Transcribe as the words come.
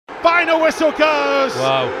final whistle goes.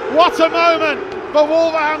 Wow. What a moment for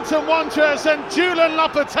Wolverhampton Wanderers and Julian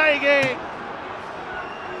Lopetegui.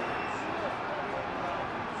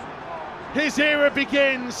 His era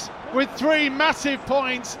begins with 3 massive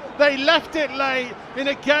points. They left it late in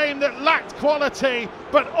a game that lacked quality,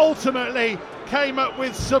 but ultimately came up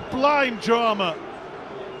with sublime drama.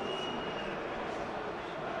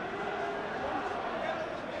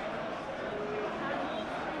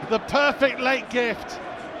 The perfect late gift.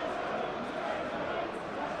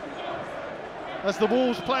 As the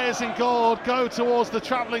Wolves players in gold go towards the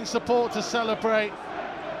travelling support to celebrate.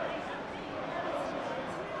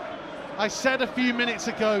 I said a few minutes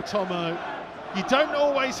ago, Tomo, you don't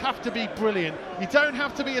always have to be brilliant. You don't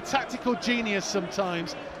have to be a tactical genius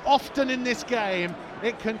sometimes. Often in this game,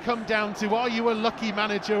 it can come down to, are you a lucky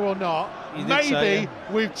manager or not? Maybe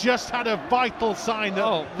we've just had a vital sign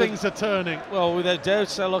that things are turning. Well, without doubt.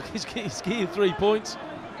 So, look, he's getting 3 points.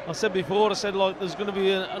 I said before, like, there's going to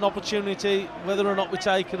be an opportunity, whether or not we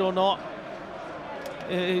take it or not.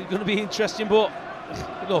 It's going to be interesting, but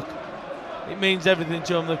look, it means everything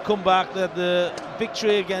to them. They've come back, they had the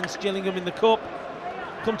victory against Gillingham in the Cup,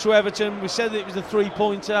 come to Everton. We said that it was a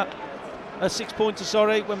 3-pointer, a 6-pointer,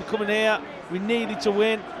 sorry. When we're coming here, we needed to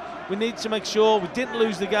win. We needed to make sure we didn't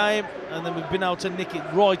lose the game, and then we've been able to nick it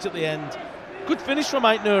right at the end. Good finish from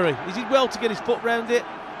Aït-Nouri. He did well to get his foot round it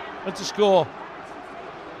and to score.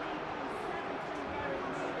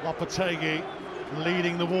 Lopetegui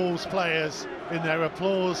leading the Wolves players in their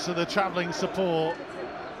applause to the travelling support.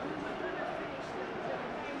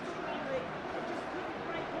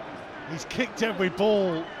 He's kicked every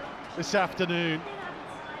ball this afternoon.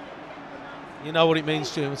 You know what it means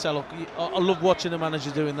to him. So look, I love watching the manager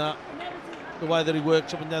doing that. The way that he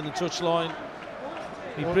works up and down the touchline.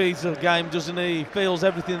 He breathes the game, doesn't he? He feels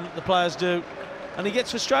everything that the players do. And he gets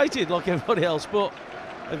frustrated like everybody else. But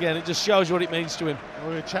again, it just shows what it means to him.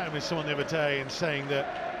 We were chatting with someone the other day and saying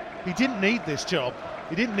that he didn't need this job.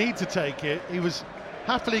 He didn't need to take it. He was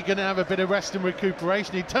happily going to have a bit of rest and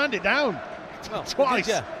recuperation. He turned it down twice.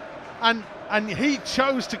 Did, yeah. And he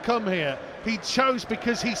chose to come here. He chose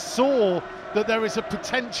because he saw that there is a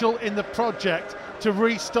potential in the project to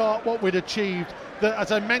restart what we'd achieved. That,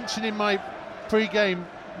 as I mentioned in my pre-game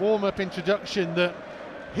warm-up introduction, that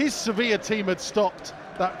his Sevilla team had stopped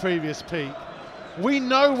that previous peak. We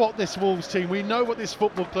know what this Wolves team, we know what this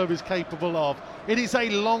football club is capable of. It is a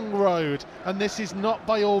long road, and this is not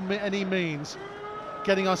by any means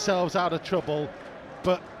getting ourselves out of trouble,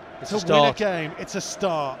 but to win a game, it's a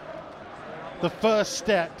start. The first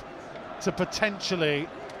step to potentially,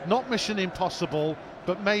 not mission impossible,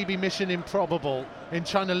 but maybe mission improbable in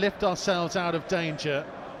trying to lift ourselves out of danger.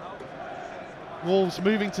 Wolves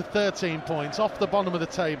moving to 13 points off the bottom of the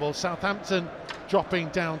table, Southampton dropping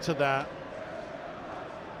down to that.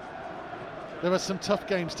 There are some tough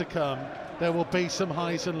games to come. There will be some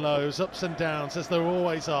highs and lows, ups and downs, as there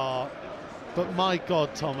always are. But my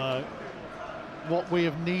God, Tomo, what we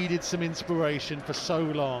have needed some inspiration for so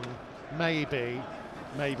long, maybe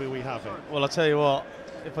we have it. Well, I'll tell you what,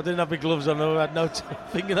 if I didn't have my gloves on, I had no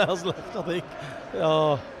fingernails left, I think.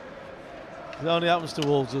 Oh, it only happens to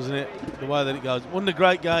Wolves, doesn't it? The way that it goes. Wasn't a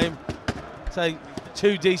great game. Say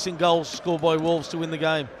 2 decent goals scored by Wolves to win the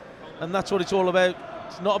game. And that's what it's all about.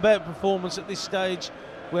 It's not about performance at this stage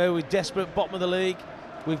where we're desperate bottom of the league.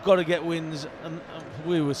 We've got to get wins, and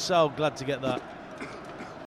we were so glad to get that.